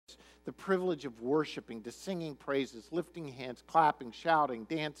the privilege of worshiping, to singing praises, lifting hands, clapping, shouting,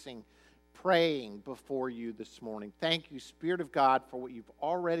 dancing, praying before you this morning. Thank you, Spirit of God, for what you've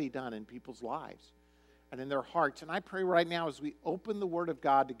already done in people's lives and in their hearts. And I pray right now as we open the Word of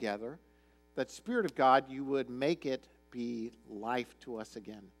God together, that Spirit of God, you would make it be life to us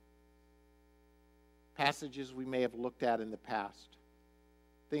again. Passages we may have looked at in the past,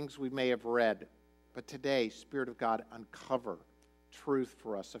 things we may have read, but today, Spirit of God, uncover truth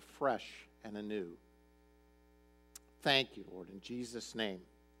for us afresh and anew. Thank you, Lord, in Jesus' name.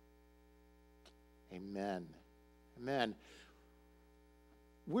 Amen. Amen.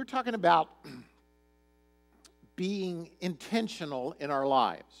 We're talking about being intentional in our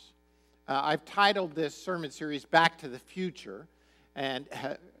lives. I've titled this sermon series, Back to the Future. And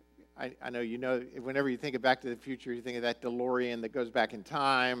I know you know, whenever you think of Back to the Future, you think of that DeLorean that goes back in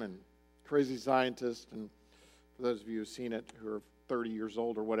time and crazy scientist. And for those of you who've seen it, who are 30 years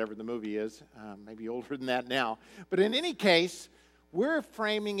old or whatever the movie is, maybe older than that now. But in any case, we're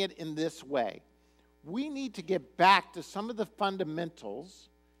framing it in this way. We need to get back to some of the fundamentals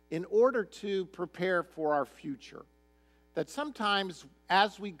in order to prepare for our future. That sometimes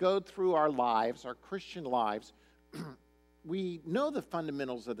as we go through our lives, our Christian lives, we know the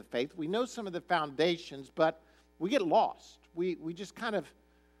fundamentals of the faith. We know some of the foundations, but we get lost. We just kind of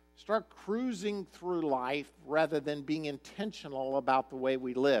start cruising through life rather than being intentional about the way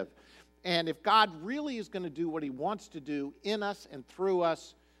we live. And if God really is going to do what he wants to do in us and through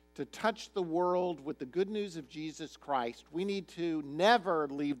us, to touch the world with the good news of Jesus Christ, we need to never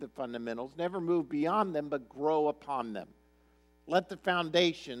leave the fundamentals, never move beyond them, but grow upon them. Let the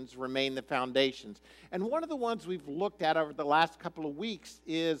foundations remain the foundations. And one of the ones we've looked at over the last couple of weeks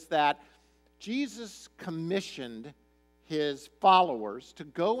is that Jesus commissioned his followers to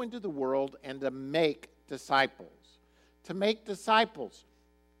go into the world and to make disciples. To make disciples.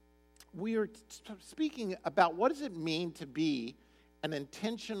 We are speaking about what does it mean to be an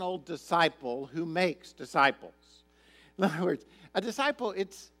intentional disciple who makes disciples. In other words, a disciple,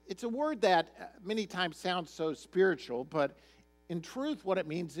 it's a word that many times sounds so spiritual, but in truth what it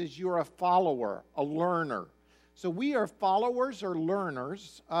means is you're a follower, a learner. So we are followers or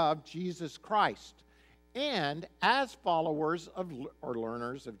learners of Jesus Christ. And as followers of or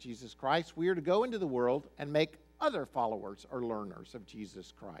learners of Jesus Christ, we are to go into the world and make other followers or learners of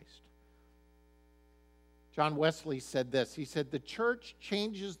Jesus Christ. John Wesley said this. He said, the church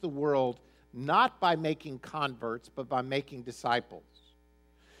changes the world not by making converts, but by making disciples.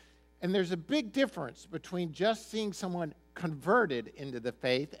 And there's a big difference between just seeing someone converted into the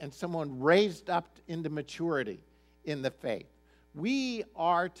faith and someone raised up into maturity in the faith. We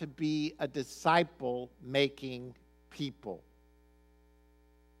are to be a disciple-making people.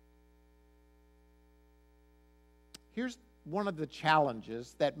 Here's one of the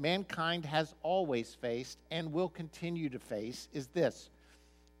challenges that mankind has always faced and will continue to face is this.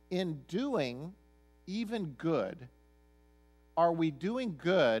 In doing even good, are we doing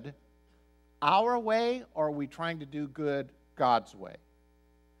good our way or are we trying to do good God's way?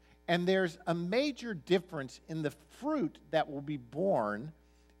 And there's a major difference in the fruit that will be born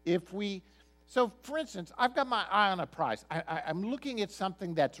if we... So, for instance, I've got my eye on a prize. I'm looking at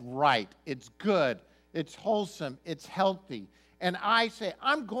something that's right. It's good. It's wholesome. It's healthy. And I say,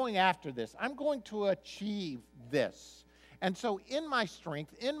 I'm going after this. I'm going to achieve this. And so in my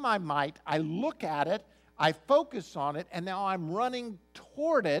strength, in my might, I look at it, I focus on it, and now I'm running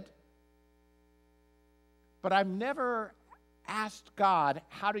toward it. But I've never asked God,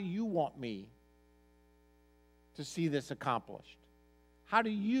 how do you want me to see this accomplished? How do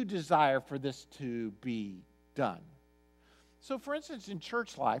you desire for this to be done? So, for instance, in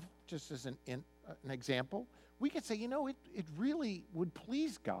church life, just as an example, we could say, it really would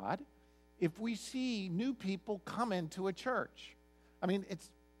please God if we see new people come into a church. I mean, it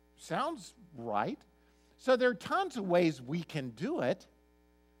sounds right. So there are tons of ways we can do it,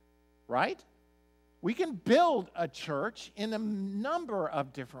 right? We can build a church in a number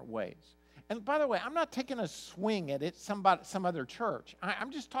of different ways. And by the way, I'm not taking a swing at it, some other church.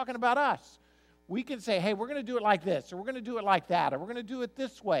 I'm just talking about us. We can say, hey, we're going to do it like this, or we're going to do it like that, or we're going to do it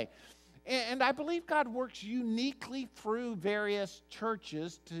this way. And I believe God works uniquely through various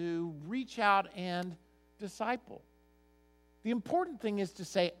churches to reach out and disciple. The important thing is to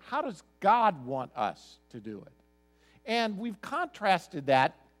say, how does God want us to do it? And we've contrasted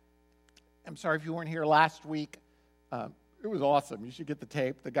that. I'm sorry if you weren't here last week. It was awesome. You should get the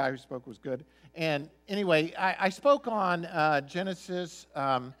tape. The guy who spoke was good. And anyway, I spoke on Genesis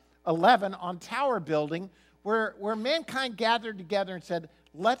 11 on tower building, where mankind gathered together and said,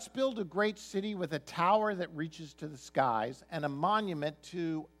 let's build a great city with a tower that reaches to the skies and a monument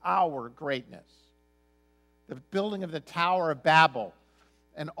to our greatness. The building of the Tower of Babel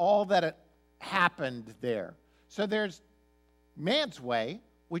and all that happened there. So there's man's way,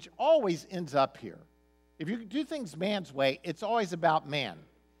 which always ends up here. If you do things man's way, it's always about man.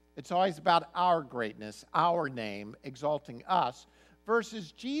 It's always about our greatness, our name, exalting us,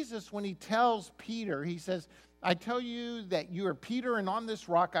 versus Jesus when he tells Peter, he says, I tell you that you are Peter, and on this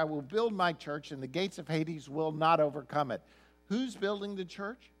rock I will build my church, and the gates of Hades will not overcome it. Who's building the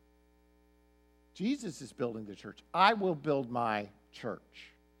church? Jesus is building the church. I will build my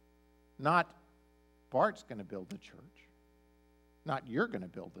church. Not Bart's going to build the church. Not you're going to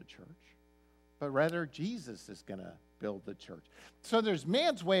build the church. But rather Jesus is going to build the church. So there's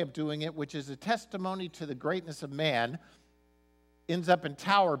man's way of doing it, which is a testimony to the greatness of man, ends up in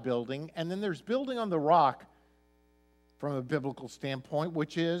tower building, and then there's building on the rock from a biblical standpoint,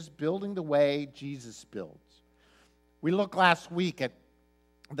 which is building the way Jesus builds. We looked last week at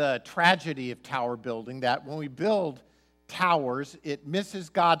the tragedy of tower building, that when we build towers, it misses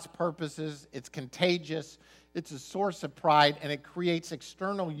God's purposes, it's contagious, it's a source of pride, and it creates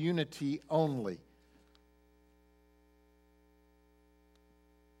external unity only.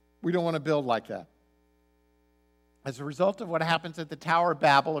 We don't want to build like that. As a result of what happens at the Tower of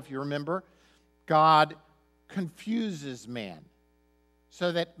Babel, if you remember, God confuses man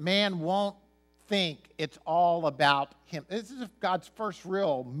so that man won't think it's all about him. This is God's first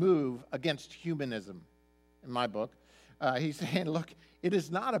real move against humanism in my book. He's saying, look, it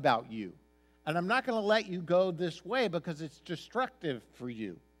is not about you. And I'm not going to let you go this way because it's destructive for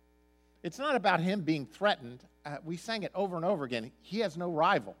you. It's not about him being threatened. We sang it over and over again. He has no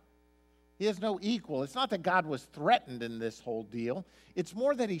rival. He has no equal. It's not that God was threatened in this whole deal. It's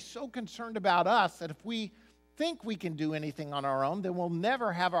more that he's so concerned about us that if we think we can do anything on our own, then we'll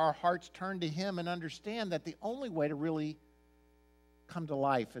never have our hearts turned to him and understand that the only way to really come to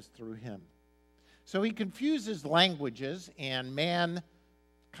life is through him. So he confuses languages, and man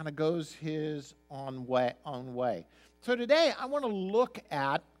kind of goes his own way. So today I want to look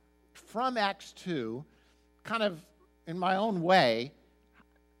at, from Acts 2, kind of in my own way,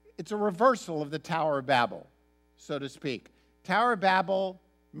 it's a reversal of the Tower of Babel, so to speak. Tower of Babel,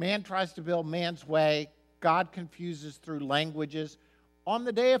 man tries to build man's way. God confuses through languages. On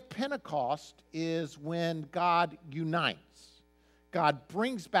the day of Pentecost is when God unites. God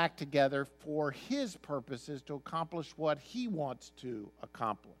brings back together for his purposes to accomplish what he wants to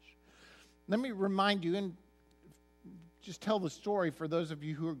accomplish. Let me remind you and just tell the story for those of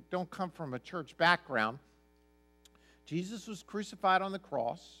you who don't come from a church background. Jesus was crucified on the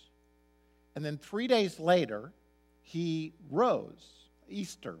cross, and then 3 days later, he rose,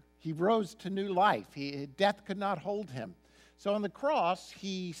 Easter. He rose to new life. Death could not hold him. So on the cross,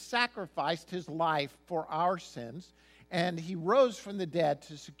 he sacrificed his life for our sins, and he rose from the dead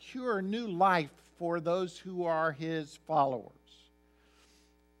to secure new life for those who are his followers.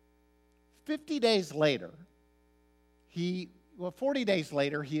 40 days later, he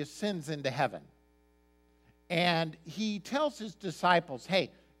ascends into heaven. And he tells his disciples,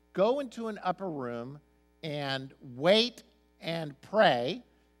 hey, go into an upper room and wait and pray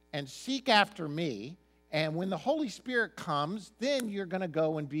and seek after me. And when the Holy Spirit comes, then you're going to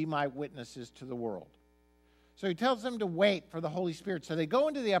go and be my witnesses to the world. So he tells them to wait for the Holy Spirit. So they go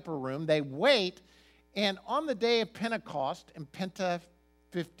into the upper room, they wait, and on the day of Pentecost, in Penta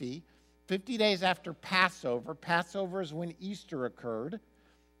 50 days after Passover is when Easter occurred,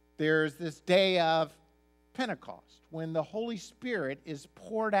 there's this day of Pentecost, when the Holy Spirit is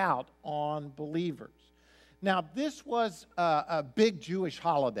poured out on believers. Now, this was a big Jewish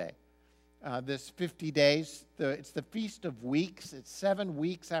holiday, this 50 days. It's the Feast of Weeks. It's 7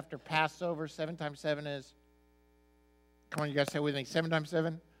 weeks after Passover. 7 times 7 is, come on, you guys say with me, 7 times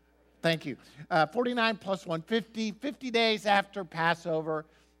 7? Thank you. 49 plus 1, 50. 50 days after Passover,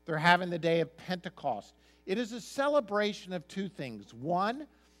 they're having the day of Pentecost. It is a celebration of two things. One,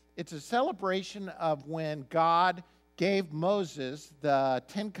 it's a celebration of when God gave Moses the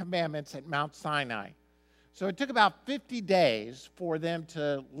 10 Commandments at Mount Sinai. So it took about 50 days for them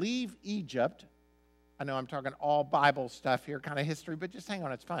to leave Egypt. I know I'm talking all Bible stuff here, kind of history, but just hang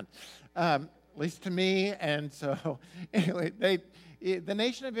on, it's fun. At least to me. And so anyway, the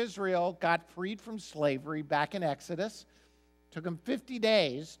nation of Israel got freed from slavery back in Exodus. Took them 50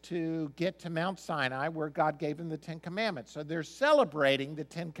 days to get to Mount Sinai, where God gave them the 10 Commandments. So they're celebrating the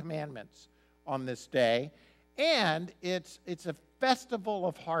 10 Commandments on this day. And it's a festival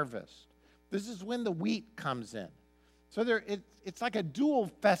of harvest. This is when the wheat comes in. So it's like a dual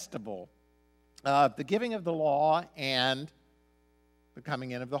festival of the giving of the law and the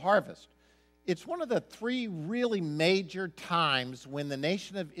coming in of the harvest. It's one of the three really major times when the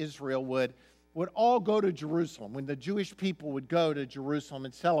nation of Israel would all go to Jerusalem, when the Jewish people would go to Jerusalem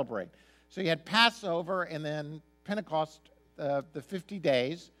and celebrate. So you had Passover and then Pentecost, the 50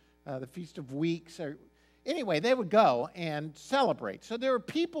 days, the Feast of Weeks. Anyway, they would go and celebrate. So there were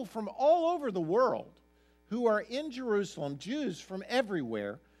people from all over the world who are in Jerusalem, Jews from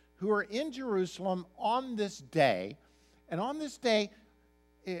everywhere, who are in Jerusalem on this day. And on this day,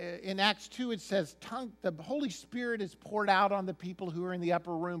 in Acts 2, it says, the Holy Spirit is poured out on the people who are in the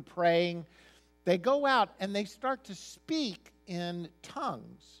upper room praying. They go out and they start to speak in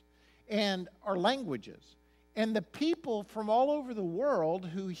tongues and our languages. And the people from all over the world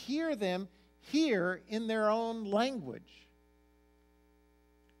who hear them hear in their own language.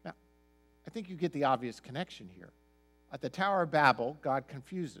 Now, I think you get the obvious connection here. At the Tower of Babel, God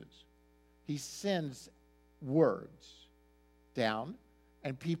confuses. He sends words down,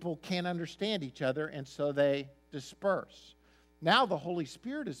 and people can't understand each other, and so they disperse. Now the Holy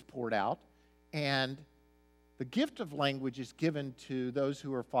Spirit is poured out, and the gift of language is given to those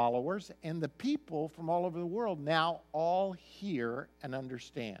who are followers, and the people from all over the world now all hear and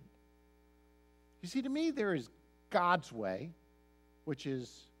understand. You see, to me, there is God's way, which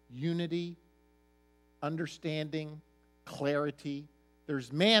is unity, understanding, clarity.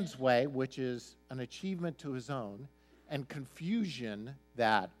 There's man's way, which is an achievement to his own, and confusion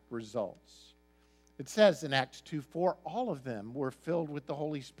that results. It says in Acts 2:4, all of them were filled with the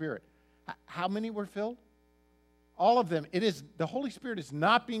Holy Spirit. How many were filled? All of them. The Holy Spirit is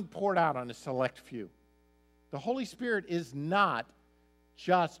not being poured out on a select few. The Holy Spirit is not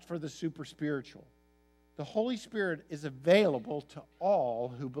just for the super spiritual. The Holy Spirit is available to all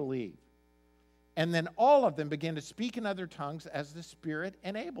who believe. And then all of them began to speak in other tongues as the Spirit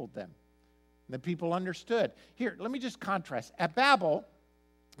enabled them. The people understood. Here, let me just contrast. At Babel,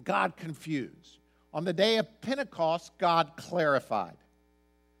 God confused. On the day of Pentecost, God clarified.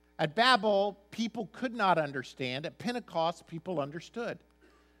 At Babel, people could not understand. At Pentecost, people understood.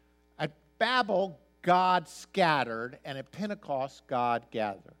 At Babel, God scattered, and at Pentecost, God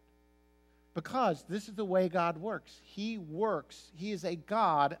gathered. Because this is the way God works. He is a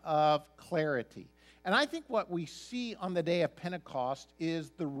God of clarity. And I think what we see on the day of Pentecost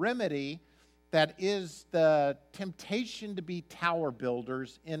is the remedy that is the temptation to be tower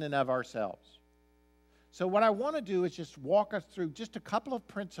builders in and of ourselves. So what I want to do is just walk us through just a couple of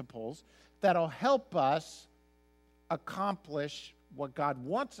principles that'll help us accomplish what God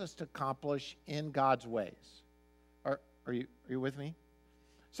wants us to accomplish in God's ways. Are you with me?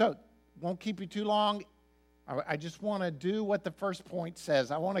 So, won't keep you too long. I just want to do what the first point says.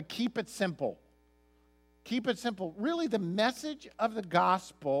 I want to keep it simple. Keep it simple. Really, the message of the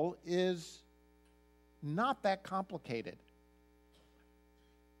gospel is not that complicated.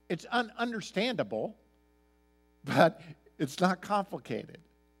 It's understandable, but it's not complicated.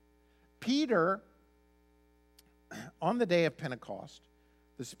 Peter, on the day of Pentecost,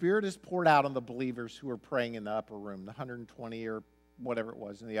 the Spirit is poured out on the believers who are praying in the upper room, the 120 or whatever it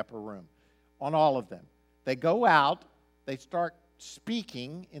was in the upper room, on all of them. They go out, they start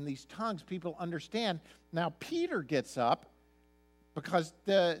speaking in these tongues. People understand. Now, Peter gets up, because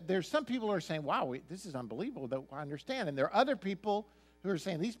there's some people who are saying, wow, this is unbelievable that I understand. And there are other people who are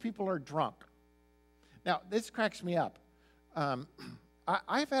saying, these people are drunk. Now, this cracks me up.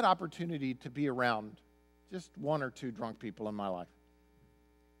 I've had opportunity to be around just one or two drunk people in my life.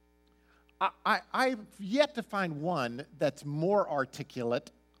 I've yet to find one that's more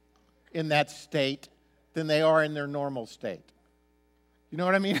articulate in that state than they are in their normal state. You know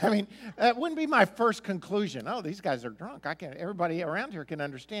what I mean? I mean, that wouldn't be my first conclusion. Oh, these guys are drunk. Everybody around here can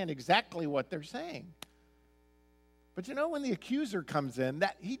understand exactly what they're saying. But you know, when the accuser comes in,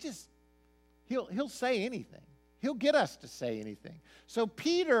 that he'll say anything. He'll get us to say anything. So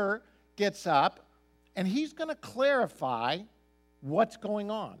Peter gets up, and he's going to clarify what's going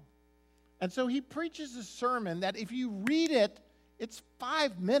on. And so he preaches a sermon that if you read it, it's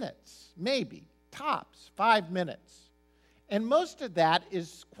 5 minutes, maybe, tops, 5 minutes. And most of that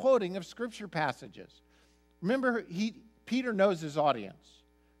is quoting of Scripture passages. Remember, Peter knows his audience.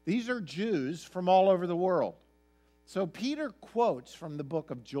 These are Jews from all over the world. So Peter quotes from the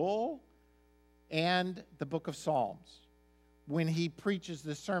book of Joel and the book of Psalms when he preaches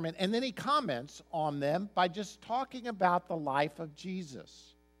this sermon. And then he comments on them by just talking about the life of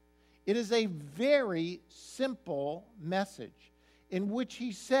Jesus. It is a very simple message in which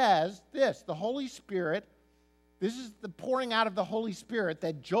he says this, the Holy Spirit. This is the pouring out of the Holy Spirit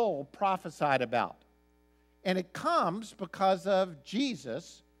that Joel prophesied about. And it comes because of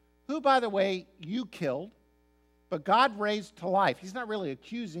Jesus, who, by the way, you killed. but God raised to life. He's not really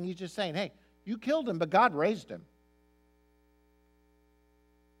accusing. He's just saying, hey, you killed him, but God raised him.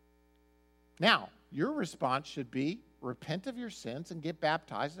 Now, your response should be repent of your sins and get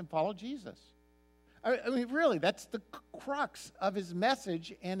baptized and follow Jesus. I mean, really, that's the crux of his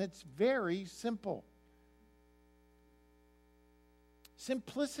message, and it's very simple.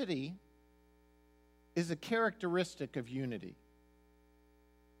 Simplicity is a characteristic of unity.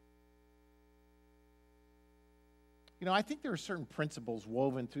 You know, I think there are certain principles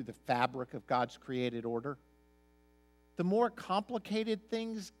woven through the fabric of God's created order. The more complicated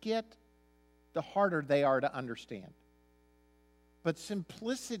things get, the harder they are to understand. But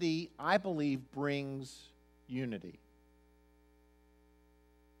simplicity, I believe, brings unity.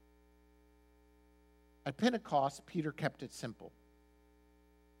 At Pentecost, Peter kept it simple.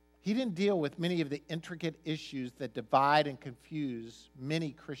 He didn't deal with many of the intricate issues that divide and confuse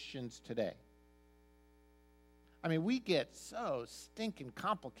many Christians today. I mean, we get so stinking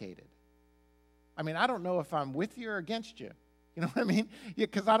complicated. I mean, I don't know if I'm with you or against you. You know what I mean?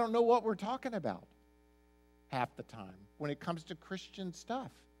 Because I don't know what we're talking about half the time when it comes to Christian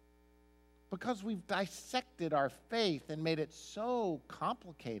stuff. Because we've dissected our faith and made it so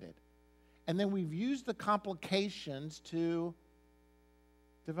complicated. And then we've used the complications to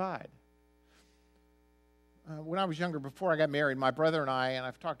divide. When I was younger, before I got married, my brother and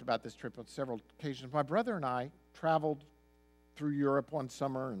I've talked about this trip on several occasions, my brother and I traveled through Europe one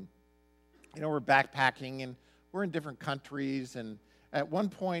summer, and, you know, we're backpacking, and we're in different countries, and at one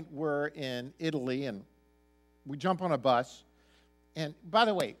point we're in Italy, and we jump on a bus. And by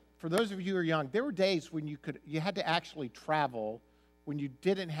the way, for those of you who are young, there were days when you had to actually travel when you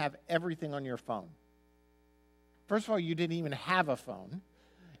didn't have everything on your phone. First of all, you didn't even have a phone.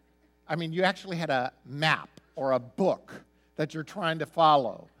 I mean, you actually had a map or a book that you're trying to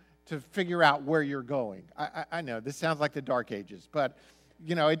follow to figure out where you're going. I know, this sounds like the Dark Ages, but,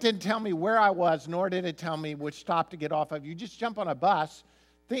 you know, it didn't tell me where I was, nor did it tell me which stop to get off of. You just jump on a bus,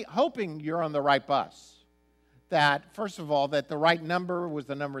 hoping you're on the right bus. That, first of all, that the right number was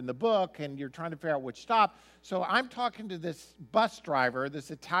the number in the book, and you're trying to figure out which stop. So I'm talking to this bus driver, this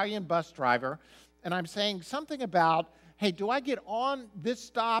Italian bus driver, and I'm saying something about, hey, do I get on this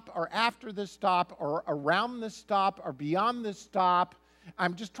stop or after this stop or around this stop or beyond this stop?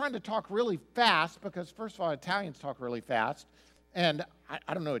 I'm just trying to talk really fast because, first of all, Italians talk really fast, and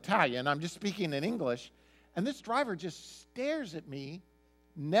I don't know Italian. I'm just speaking in English, and this driver just stares at me,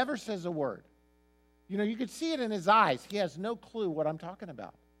 never says a word. You know, you could see it in his eyes. He has no clue what I'm talking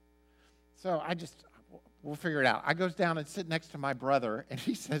about. So we'll figure it out. I goes down and sit next to my brother, and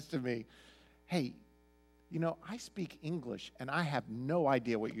he says to me, hey, you know, I speak English, and I have no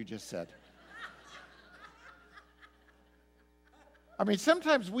idea what you just said. I mean,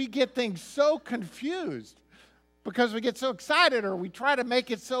 sometimes we get things so confused because we get so excited or we try to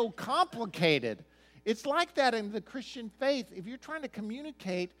make it so complicated. It's like that in the Christian faith. If you're trying to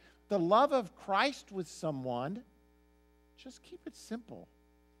communicate the love of Christ with someone, just keep it simple.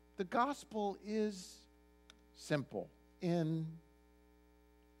 The gospel is simple in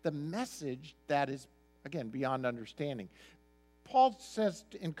the message that is, again, beyond understanding. Paul says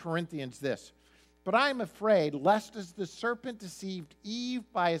in Corinthians this, but I am afraid, lest as the serpent deceived Eve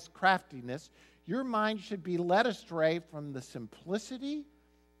by his craftiness, your mind should be led astray from the simplicity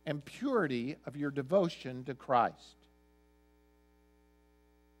and purity of your devotion to Christ.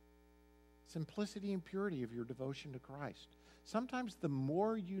 Simplicity and purity of your devotion to Christ. Sometimes the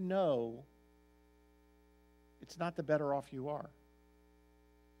more you know, it's not the better off you are.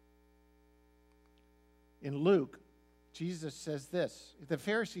 In Luke, Jesus says this. The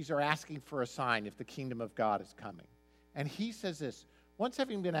Pharisees are asking for a sign if the kingdom of God is coming. And he says this. Once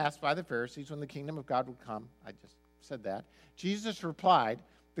having been asked by the Pharisees when the kingdom of God would come, I just said that, Jesus replied,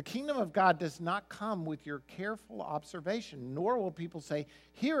 the kingdom of God does not come with your careful observation, nor will people say,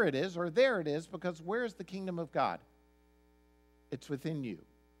 here it is or there it is, because where is the kingdom of God? It's within you.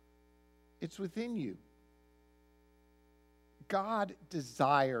 It's within you. God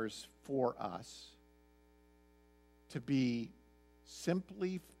desires for us to be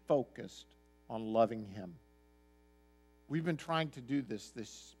simply focused on loving him. We've been trying to do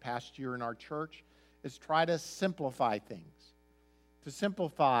this past year in our church, is try to simplify things, to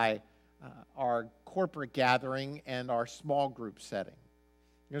simplify our corporate gathering and our small group setting.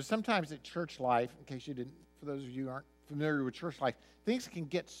 You know, sometimes at church life, in case you didn't, for those of you who aren't familiar with church life, you can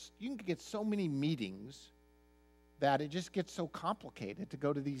get so many meetings that it just gets so complicated to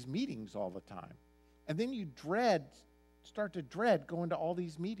go to these meetings all the time. And then you start to dread going to all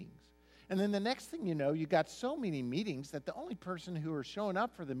these meetings. And then the next thing you know, you got so many meetings that the only person who are showing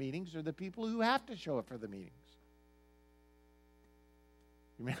up for the meetings are the people who have to show up for the meetings.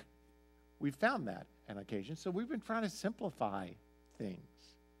 We found that on occasion. So we've been trying to simplify things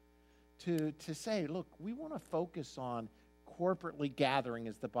to say, look, we want to focus on corporately gathering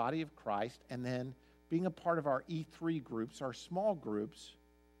as the body of Christ and then being a part of our E3 groups, our small groups,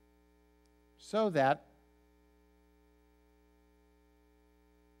 so that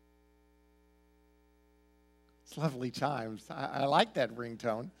it's lovely chimes. I like that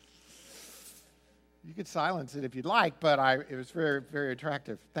ringtone. You could silence it if you'd like, but it was very, very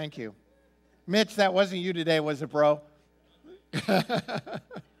attractive. Thank you. Mitch, that wasn't you today, was it, bro?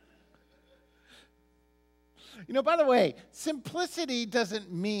 By the way, simplicity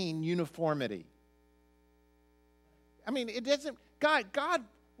doesn't mean uniformity. I mean, it doesn't. God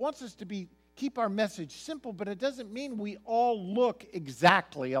wants us to keep our message simple, but it doesn't mean we all look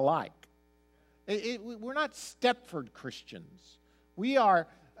exactly alike. We're not Stepford Christians. We're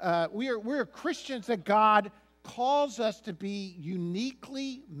Christians that God calls us to be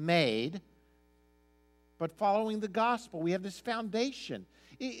uniquely made, but following the gospel. We have this foundation.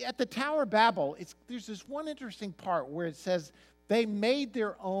 At the Tower of Babel, there's this one interesting part where it says they made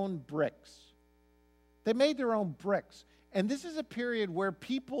their own bricks. They made their own bricks. And this is a period where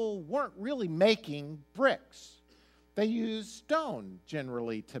people weren't really making bricks. They used stone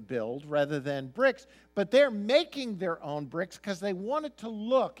generally to build rather than bricks. But they're making their own bricks because they want it to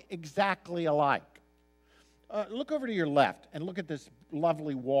look exactly alike. Look over to your left and look at this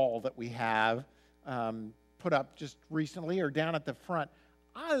lovely wall that we have put up just recently or down at the front.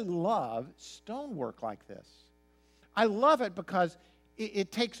 I love stonework like this. I love it because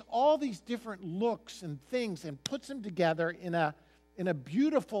it takes all these different looks and things and puts them together in a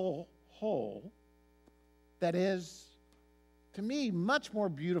beautiful whole that is, to me, much more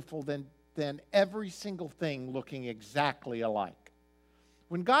beautiful than every single thing looking exactly alike.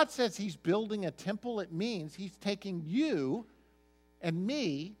 When God says he's building a temple, it means he's taking you and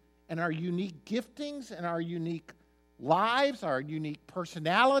me and our unique giftings and our unique lives, our unique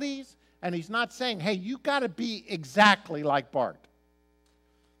personalities, and he's not saying, hey, you got to be exactly like Bart.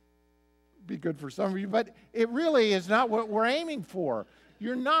 Be good for some of you, but it really is not what we're aiming for.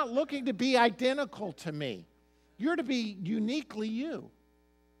 You're not looking to be identical to me. You're to be uniquely you.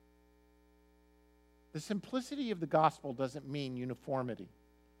 The simplicity of the gospel doesn't mean uniformity,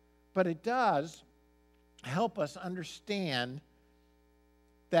 but it does help us understand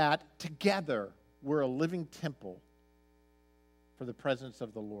that together we're a living temple for the presence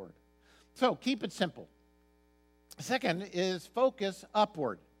of the Lord. So keep it simple. Second is focus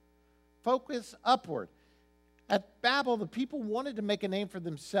upward. Focus upward. At Babel, the people wanted to make a name for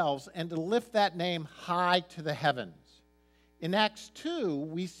themselves and to lift that name high to the heavens. In Acts 2,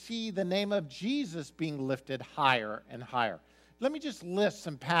 we see the name of Jesus being lifted higher and higher. Let me just list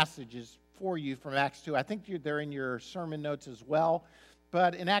some passages for you from Acts 2. I think they're in your sermon notes as well.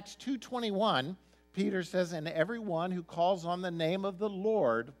 But in Acts 2:21, Peter says, and everyone who calls on the name of the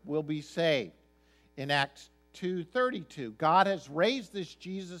Lord will be saved. In Acts 2:32, God has raised this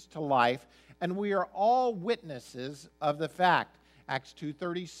Jesus to life, and we are all witnesses of the fact. Acts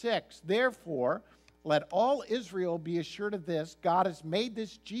 2:36, therefore, let all Israel be assured of this, God has made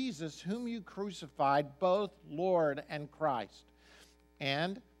this Jesus, whom you crucified, both Lord and Christ.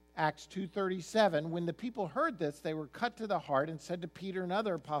 And Acts 2:37, when the people heard this, they were cut to the heart and said to Peter and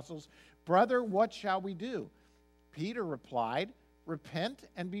other apostles, brother, what shall we do? Peter replied, repent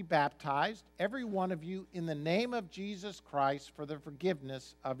and be baptized, every one of you, in the name of Jesus Christ for the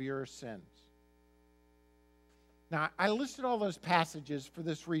forgiveness of your sins. Now, I listed all those passages for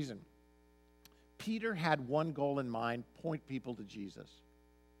this reason. Peter had one goal in mind: point people to Jesus.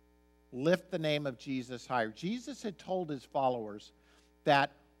 Lift the name of Jesus higher. Jesus had told his followers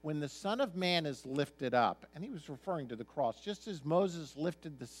that when the Son of Man is lifted up, and he was referring to the cross, just as Moses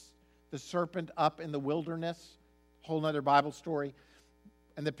lifted the serpent up in the wilderness, whole other Bible story,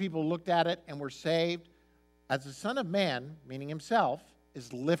 and the people looked at it and were saved, as the Son of Man, meaning himself,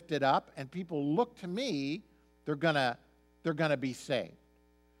 is lifted up, and people look to me, they're gonna be saved.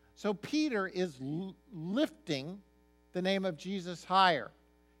 So Peter is lifting the name of Jesus higher.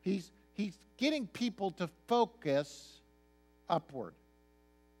 He's getting people to focus upward.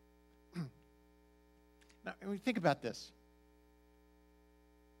 Now, when we think about this,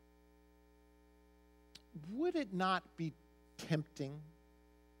 would it not be tempting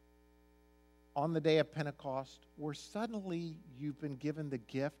on the day of Pentecost, where suddenly you've been given the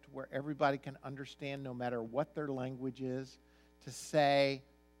gift where everybody can understand no matter what their language is, to say,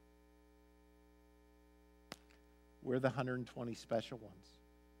 we're the 120 special ones.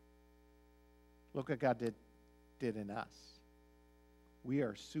 Look what God did in us. We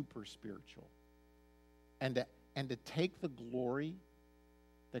are super spiritual. And to take the glory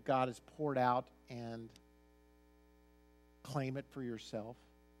that God has poured out and claim it for yourself,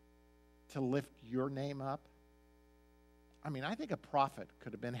 to lift your name up? I mean, I think a prophet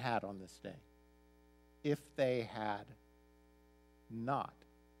could have been had on this day if they had not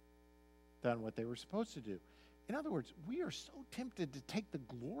done what they were supposed to do. In other words, we are so tempted to take the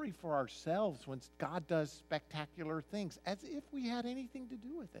glory for ourselves when God does spectacular things, as if we had anything to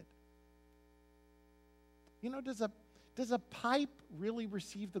do with it. You know, does a pipe really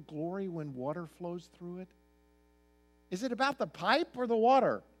receive the glory when water flows through it? Is it about the pipe or the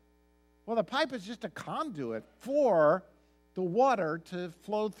water? Well, the pipe is just a conduit for the water to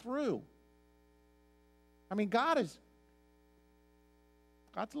flow through. I mean, God's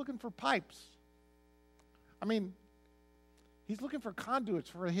looking for pipes. I mean, he's looking for conduits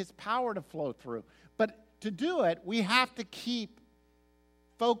for his power to flow through. But to do it, we have to keep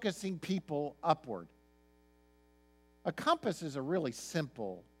focusing people upward. A compass is a really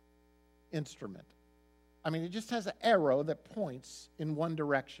simple instrument. I mean, it just has an arrow that points in one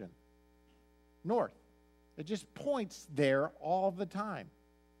direction, north. It just points there all the time.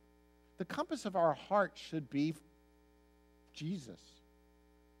 The compass of our heart should be Jesus,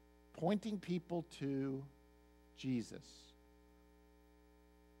 pointing people to Jesus.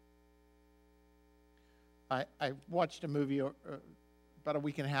 I watched a movie about a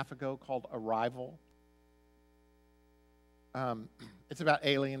week and a half ago called Arrival. It's about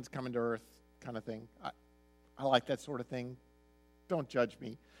aliens coming to Earth kind of thing. I like that sort of thing. Don't judge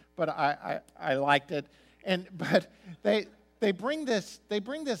me. But I liked it. But they bring this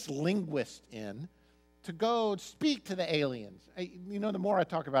linguist in to go speak to the aliens. You know, the more I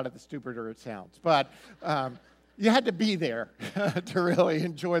talk about it, the stupider it sounds. But you had to be there to really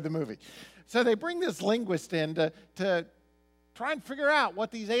enjoy the movie. So they bring this linguist in to try and figure out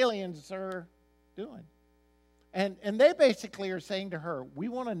what these aliens are doing. And they basically are saying to her, we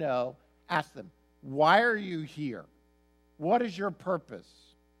want to know, ask them, why are you here? What is your purpose?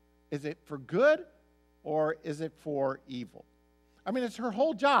 Is it for good or is it for evil? I mean, it's her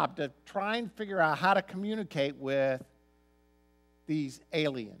whole job to try and figure out how to communicate with these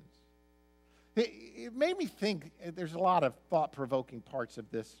aliens. It made me think, there's a lot of thought-provoking parts of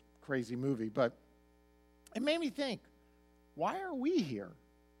this crazy movie, but it made me think, why are we here?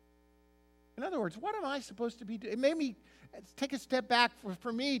 In other words, what am I supposed to be doing? It made me take a step back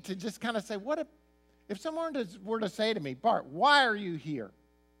for me to just kind of say, what if someone were to say to me, Bart, why are you here?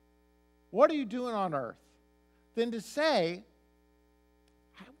 What are you doing on earth? Then to say,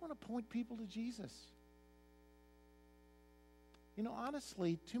 I want to point people to Jesus. You know,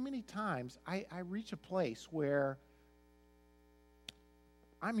 honestly, too many times I reach a place where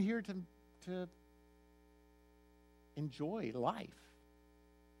I'm here to enjoy life.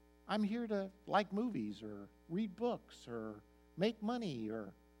 I'm here to like movies or read books or make money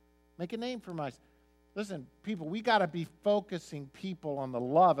or make a name for myself. Listen, people, we got to be focusing people on the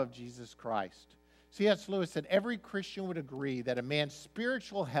love of Jesus Christ. C.S. Lewis said, every Christian would agree that a man's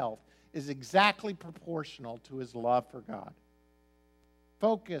spiritual health is exactly proportional to his love for God.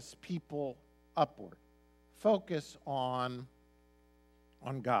 Focus people upward. Focus on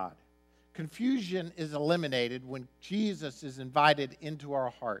God. Confusion is eliminated when Jesus is invited into our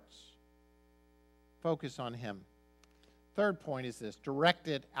hearts. Focus on him. Third point is this,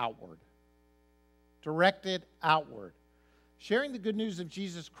 directed outward. Directed outward. Sharing the good news of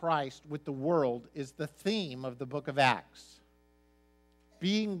Jesus Christ with the world is the theme of the book of Acts.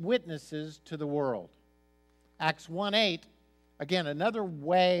 Being witnesses to the world. Acts 1:8, again, another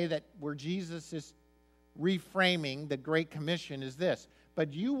way that where Jesus is reframing the Great Commission is this.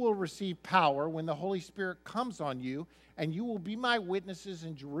 But you will receive power when the Holy Spirit comes on you, and you will be my witnesses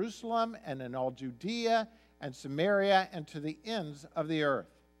in Jerusalem and in all Judea and Samaria and to the ends of the earth.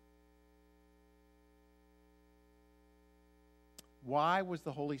 Why was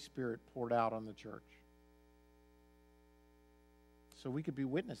the Holy Spirit poured out on the church? So we could be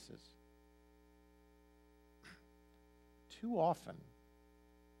witnesses. Too often,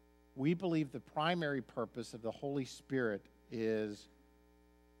 we believe the primary purpose of the Holy Spirit is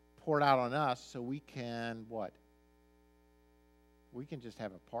poured out on us so we can what? We can just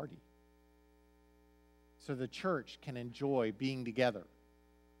have a party. So the church can enjoy being together.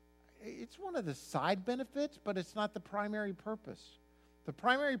 It's one of the side benefits, but it's not the primary purpose. The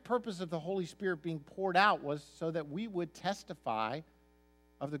primary purpose of the Holy Spirit being poured out was so that we would testify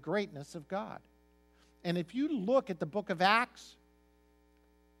of the greatness of God. And if you look at the book of Acts,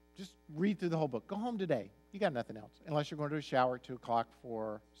 just read through the whole book. Go home today. You got nothing else, unless you're going to a shower at 2 o'clock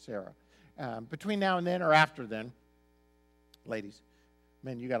for Sarah. Between now and then or after then, ladies,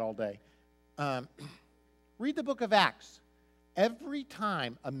 men, you got all day. Read the book of Acts. Every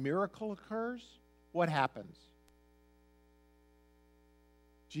time a miracle occurs, what happens?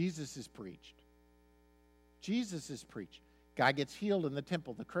 Jesus is preached. Jesus is preached. Guy gets healed in the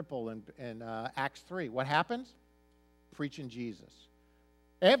temple, the cripple in Acts 3. What happens? Preaching Jesus.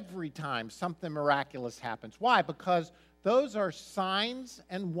 Every time something miraculous happens. Why? Because those are signs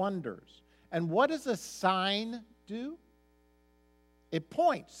and wonders. And what does a sign do? It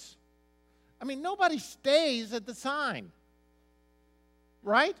points. I mean, nobody stays at the sign.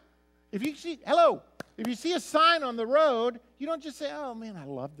 Right? If you see, if you see a sign on the road, you don't just say, oh man, I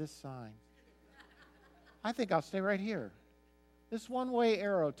love this sign. I think I'll stay right here. This one-way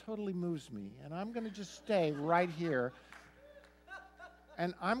arrow totally moves me, and I'm going to just stay right here,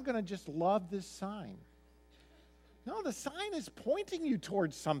 and I'm going to just love this sign. No, the sign is pointing you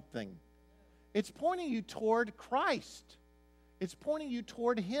towards something. It's pointing you toward Christ. It's pointing you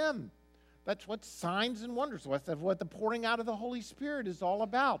toward Him. That's what signs and wonders, what the pouring out of the Holy Spirit is all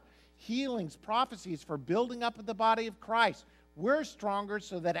about. Healings, prophecies for building up of the body of Christ. We're stronger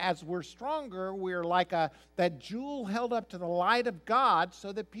so that as we're stronger, we're like that jewel held up to the light of God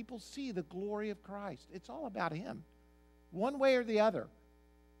so that people see the glory of Christ. It's all about Him. One way or the other,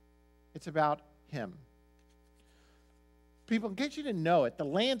 it's about Him. People, in case you didn't know it, the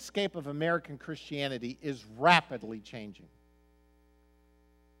landscape of American Christianity is rapidly changing.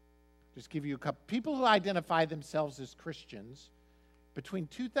 Just give you a couple. People who identify themselves as Christians, between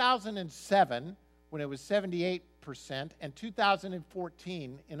 2007, when it was 78%, and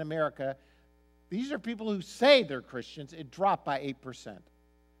 2014 in America, these are people who say they're Christians. It dropped by 8%.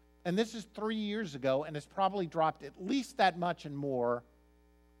 And this is 3 years ago, and it's probably dropped at least that much and more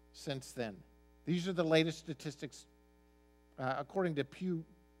since then. These are the latest statistics according to Pew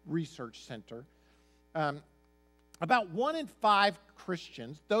Research Center. About 1 in 5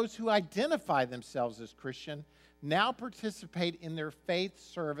 Christians, those who identify themselves as Christian, now participate in their faith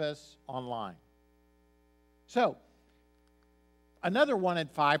service online. So, another 1 in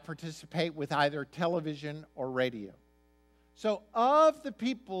 5 participate with either television or radio. So, of the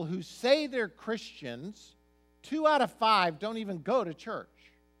people who say they're Christians, 2 out of 5 don't even go to church.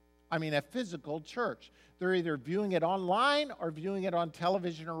 I mean, a physical church. They're either viewing it online or viewing it on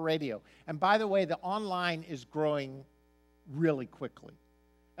television or radio. And by the way, the online is growing really quickly.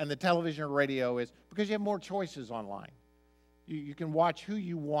 And the television or radio is, because you have more choices online. You can watch who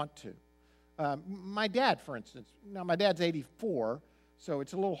you want to. My dad, for instance, now my dad's 84, so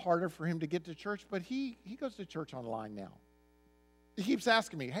it's a little harder for him to get to church, but he goes to church online now. He keeps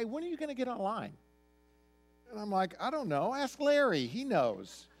asking me, hey, when are you going to get online? And I'm like, I don't know. Ask Larry. He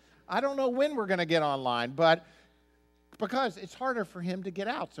knows. I don't know when we're going to get online, but because it's harder for him to get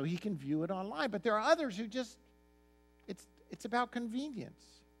out, so he can view it online. But there are others who just, it's about convenience.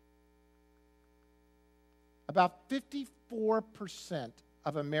 About 54%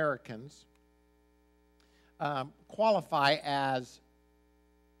 of Americans qualify as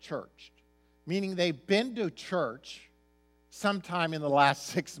churched, meaning they've been to church sometime in the last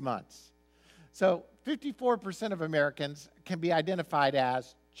 6 months. So 54% of Americans can be identified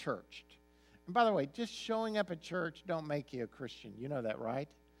as churched. And by the way, just showing up at church don't make you a Christian. You know that, right?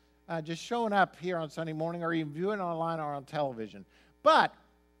 Just showing up here on Sunday morning or even viewing online or on television. But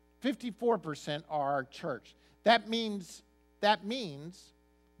 54% are churched. That means that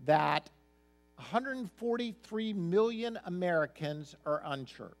 143 million Americans are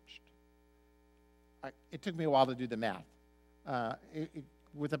unchurched. It took me a while to do the math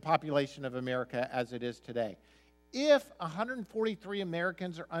with the population of America as it is today. If 143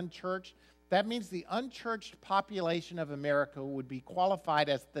 Americans are unchurched, that means the unchurched population of America would be qualified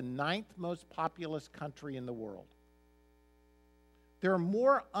as the 9th most populous country in the world. There are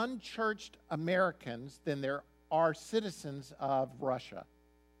more unchurched Americans than there are citizens of Russia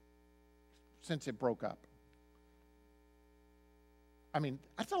since it broke up. I mean,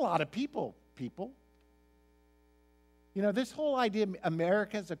 that's a lot of people. You know, this whole idea of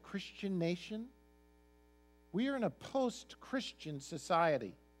America as a Christian nation, we are in a post-Christian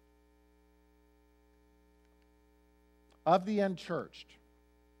society. Of the unchurched,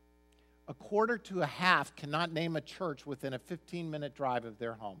 a quarter to a half cannot name a church within a 15-minute drive of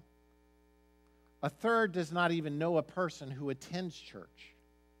their home. A third does not even know a person who attends church.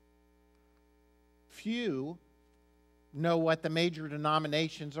 Few know what the major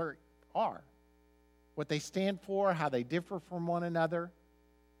denominations are, what they stand for, how they differ from one another.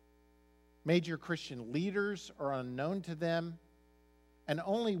 Major Christian leaders are unknown to them, and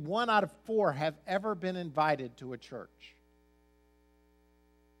only 1 out of 4 have ever been invited to a church.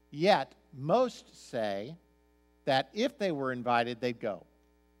 Yet, most say that if they were invited, they'd go.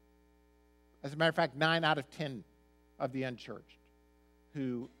 As a matter of fact, 9 out of 10 of the unchurched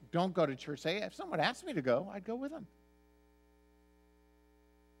who don't go to church say, if someone asked me to go, I'd go with them.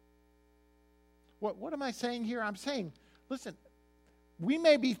 What am I saying here? I'm saying, listen, we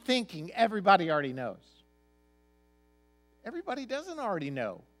may be thinking everybody already knows. Everybody doesn't already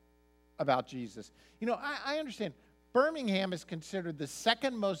know about Jesus. You know, I understand. Birmingham is considered the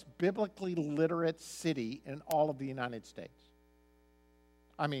second most biblically literate city in all of the United States.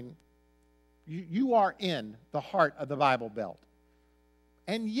 I mean, you are in the heart of the Bible Belt.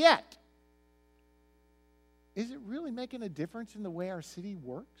 And yet, is it really making a difference in the way our city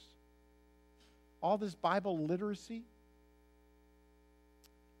works? All this Bible literacy?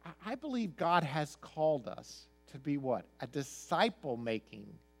 I believe God has called us to be what? A disciple-making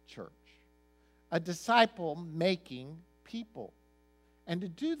church. A disciple-making people. And to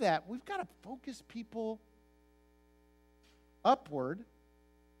do that, we've got to focus people upward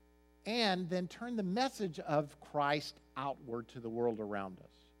and then turn the message of Christ outward to the world around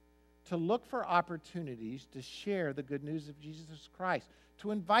us. To look for opportunities to share the good news of Jesus Christ.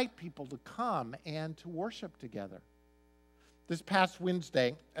 To invite people to come and to worship together. This past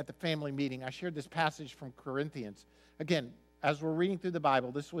Wednesday at the family meeting, I shared this passage from Corinthians. Again, as we're reading through the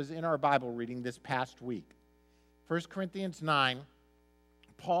Bible, this was in our Bible reading this past week. 1 Corinthians 9,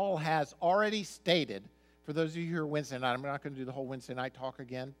 Paul has already stated, for those of you who are Wednesday night, I'm not going to do the whole Wednesday night talk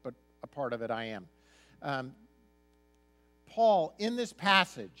again, but a part of it I am. Paul, in this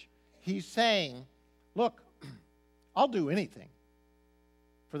passage, he's saying, look, I'll do anything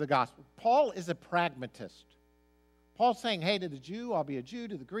for the gospel. Paul is a pragmatist. Paul's saying, hey, to the Jew, I'll be a Jew.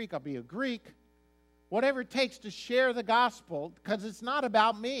 To the Greek, I'll be a Greek. Whatever it takes to share the gospel, because it's not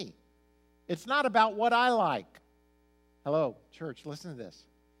about me. It's not about what I like. Hello, church, listen to this.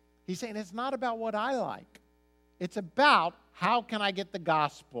 He's saying it's not about what I like. It's about how can I get the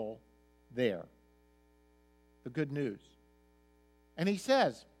gospel there. The good news. And he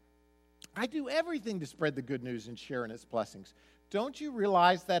says, I do everything to spread the good news and share in its blessings. Don't you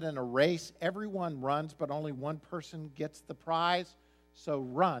realize that in a race, everyone runs, but only one person gets the prize? So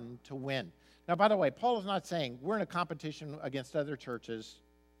run to win. Now, by the way, Paul is not saying we're in a competition against other churches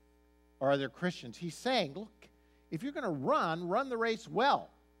or other Christians. He's saying, look, if you're going to run the race well.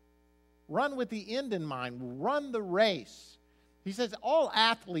 Run with the end in mind. Run the race. He says all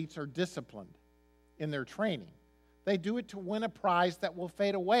athletes are disciplined in their training. They do it to win a prize that will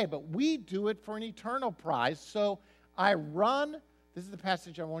fade away, but we do it for an eternal prize. So I run. This is the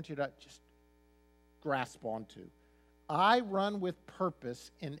passage I want you to just grasp onto. I run with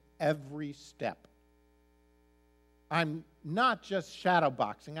purpose in every step. I'm not just shadow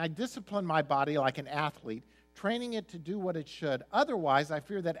boxing. I discipline my body like an athlete, training it to do what it should. Otherwise, I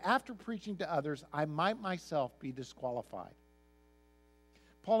fear that after preaching to others, I might myself be disqualified.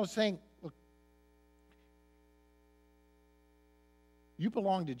 Paul is saying, look, you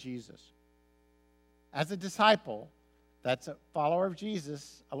belong to Jesus. As a disciple, that's a follower of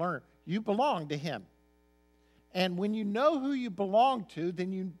Jesus, a learner, you belong to him. And when you know who you belong to,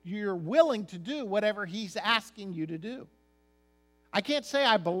 then you're willing to do whatever he's asking you to do. I can't say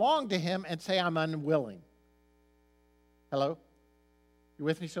I belong to him and say I'm unwilling. Hello? You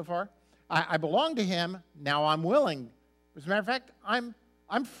with me so far? I belong to him, now I'm willing. As a matter of fact,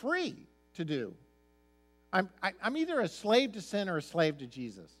 I'm free to do. I'm either a slave to sin or a slave to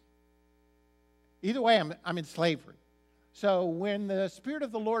Jesus. Either way, I'm in slavery. So when the Spirit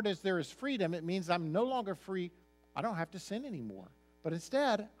of the Lord is there is freedom, it means I'm no longer free. I don't have to sin anymore. But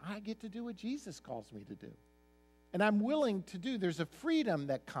instead, I get to do what Jesus calls me to do. And I'm willing to do. There's a freedom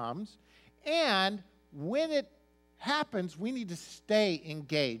that comes. And when it happens, we need to stay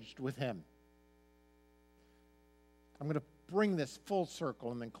engaged with him. I'm going to bring this full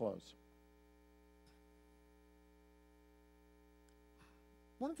circle and then close.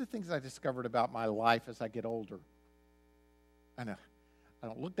 One of the things I discovered about my life as I get older, I know I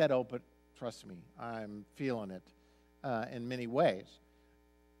don't look that old, but trust me, I'm feeling it in many ways.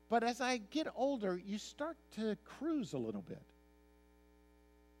 But as I get older, you start to cruise a little bit.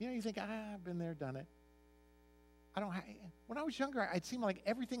 You know, you think, I've been there, done it. When I was younger, it seemed like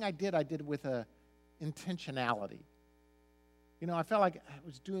everything I did with a intentionality. You know, I felt like I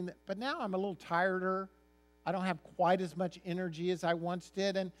was doing that, but now I'm a little tireder. I don't have quite as much energy as I once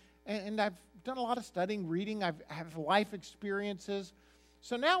did, and I've done a lot of studying, reading. I have life experiences.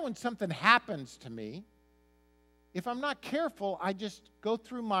 So now when something happens to me, if I'm not careful, I just go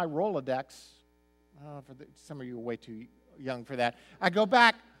through my Rolodex. Some of you are way too young for that. I go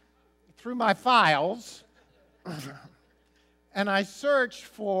back through my files, and I search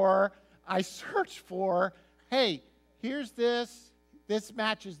for, hey, here's this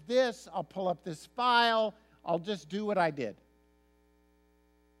matches this, I'll pull up this file, I'll just do what I did.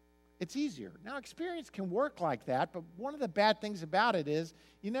 It's easier. Now, experience can work like that, but one of the bad things about it is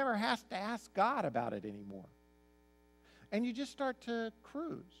you never have to ask God about it anymore. And you just start to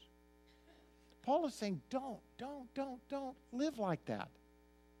cruise. Paul is saying, don't live like that.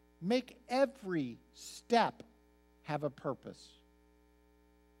 Make every step have a purpose.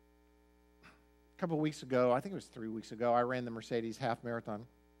 A couple of weeks ago, I think it was 3 weeks ago, I ran the Mercedes half marathon,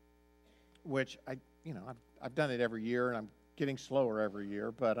 which I've done it every year, and I'm getting slower every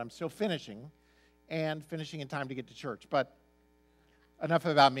year, but I'm still finishing in time to get to church. But enough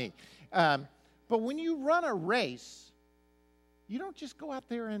about me. But when you run a race, you don't just go out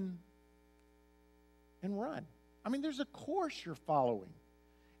there and run. I mean, there's a course you're following.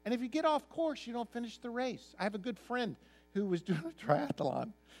 And if you get off course, you don't finish the race. I have a good friend who was doing a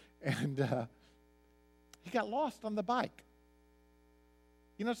triathlon, and he got lost on the bike.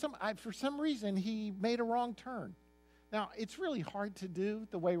 You know, for some reason, he made a wrong turn. Now, it's really hard to do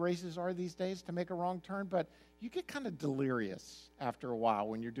the way races are these days to make a wrong turn, but you get kind of delirious after a while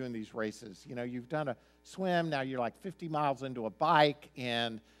when you're doing these races. You know, you've done a swim, now you're like 50 miles into a bike,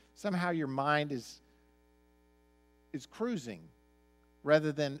 and somehow your mind is cruising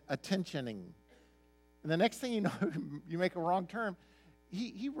rather than attentioning. And the next thing you know, you make a wrong turn.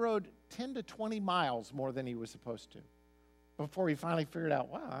 He rode 10 to 20 miles more than he was supposed to before he finally figured out,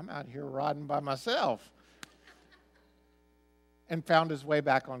 wow, I'm out here riding by myself. And found his way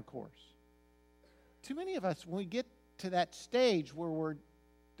back on course. Too many of us, when we get to that stage where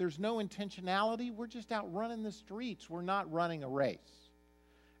there's no intentionality, we're just out running the streets. We're not running a race.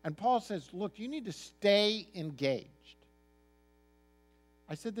 And Paul says, look, you need to stay engaged.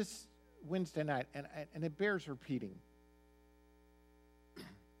 I said this Wednesday night, and it bears repeating.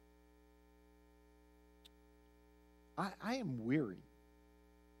 I am weary.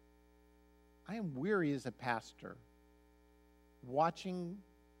 I am weary as a pastor watching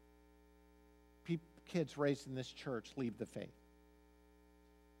kids raised in this church leave the faith.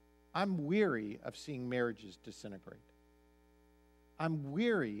 I'm weary of seeing marriages disintegrate. I'm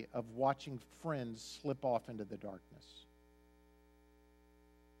weary of watching friends slip off into the darkness.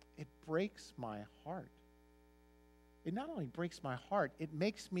 It breaks my heart. It not only breaks my heart, it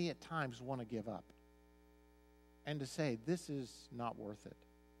makes me at times want to give up and to say, this is not worth it.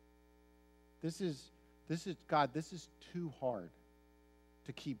 This is God, this is too hard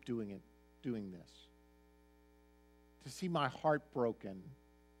to keep doing this. To see my heart broken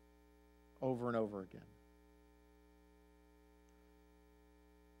over and over again.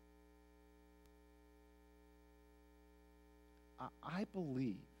 I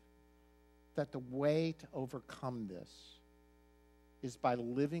believe that the way to overcome this is by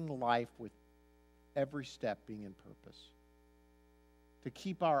living life with every step being in purpose. To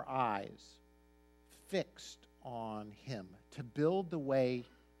keep our eyes fixed on Him, to build the way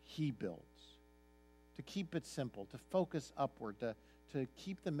He builds, to keep it simple, to focus upward, to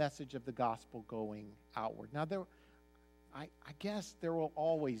keep the message of the gospel going outward. Now, I guess there will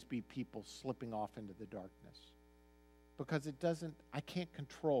always be people slipping off into the darkness because I can't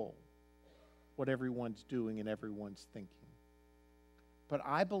control what everyone's doing and everyone's thinking. But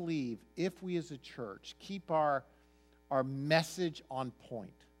I believe if we as a church keep our message on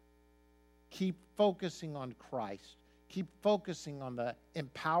point, keep focusing on Christ, keep focusing on the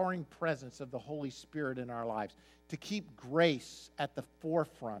empowering presence of the Holy Spirit in our lives, to keep grace at the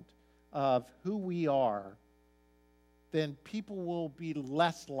forefront of who we are, then people will be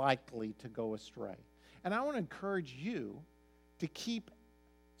less likely to go astray. And I want to encourage you to keep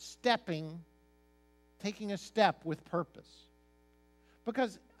taking a step with purpose.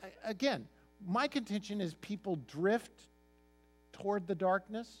 Because, again, my contention is people drift toward the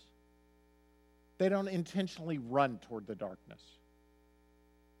darkness. They don't intentionally run toward the darkness.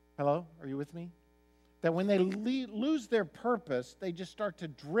 Hello? Are you with me? That when they lose their purpose, they just start to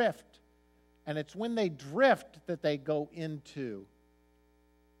drift. And it's when they drift that they go into.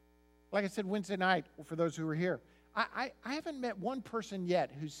 Like I said Wednesday night, for those who were here, I haven't met one person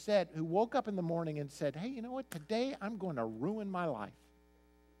yet who woke up in the morning and said, hey, you know what? Today I'm going to ruin my life.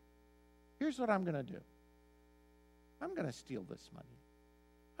 Here's what I'm going to do. I'm going to steal this money.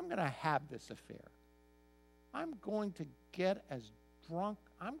 I'm going to have this affair. I'm going to get as drunk.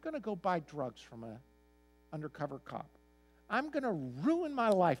 I'm going to go buy drugs from an undercover cop. I'm going to ruin my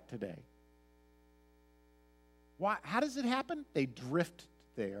life today. Why? How does it happen? They drift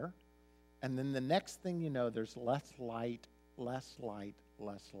there, and then the next thing you know, there's less light,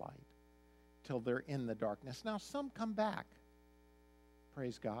 till they're in the darkness. Now, some come back,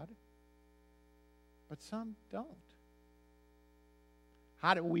 praise God, but some don't.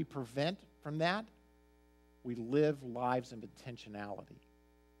 How do we prevent from that? we live lives of intentionality.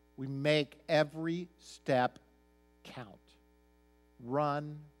 We make every step count.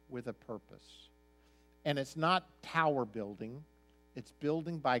 Run with a purpose. And it's not tower building. It's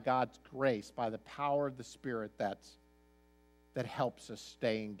building by God's grace, by the power of the Spirit that helps us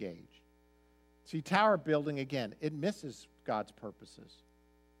stay engaged. See, tower building, again, it misses God's purposes.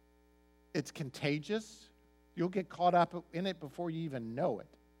 It's contagious. You'll get caught up in it before you even know it.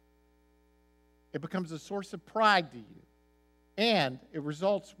 It becomes a source of pride to you. And it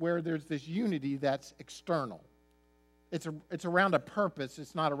results where there's this unity that's external. It's around a purpose.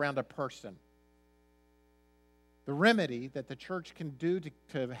 It's not around a person. The remedy that the church can do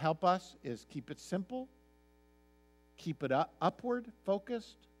to help us is keep it simple, keep it upward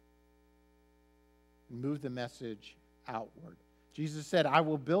focused, and move the message outward. Jesus said, I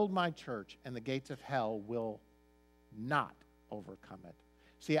will build my church, and the gates of hell will not overcome it.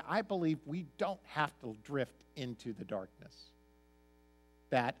 See, I believe we don't have to drift into the darkness.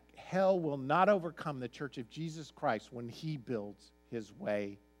 That hell will not overcome the church of Jesus Christ when he builds his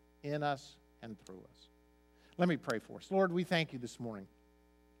way in us and through us. Let me pray for us. Lord, we thank you this morning.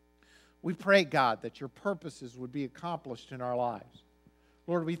 We pray, God, that your purposes would be accomplished in our lives.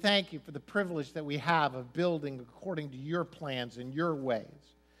 Lord, we thank you for the privilege that we have of building according to your plans and your ways.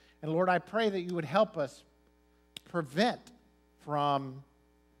 And Lord, I pray that you would help us prevent from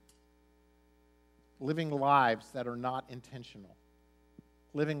living lives that are not intentional,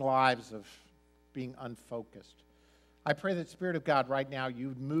 living lives of being unfocused. I pray that, Spirit of God, right now, you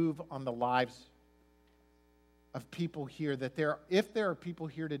would move on the lives of people here, that if there are people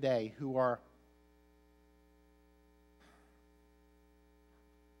here today who are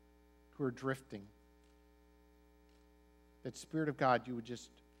drifting, that, Spirit of God, you would just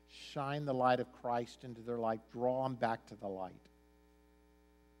shine the light of Christ into their life, draw them back to the light.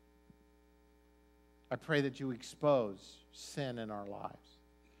 I pray that you expose sin in our lives.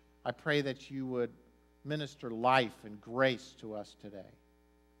 I pray that you would minister life and grace to us today.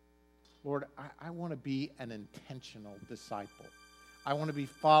 Lord, I want to be an intentional disciple. I want to be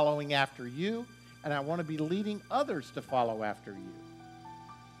following after you, and I want to be leading others to follow after you.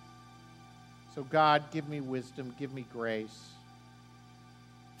 So God, give me wisdom, give me grace.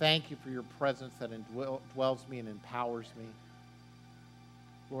 Thank you for your presence that indwells me and empowers me.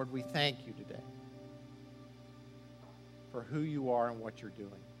 Lord, we thank you today for who you are and what you're doing.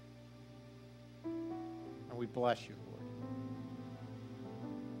 And we bless you, Lord.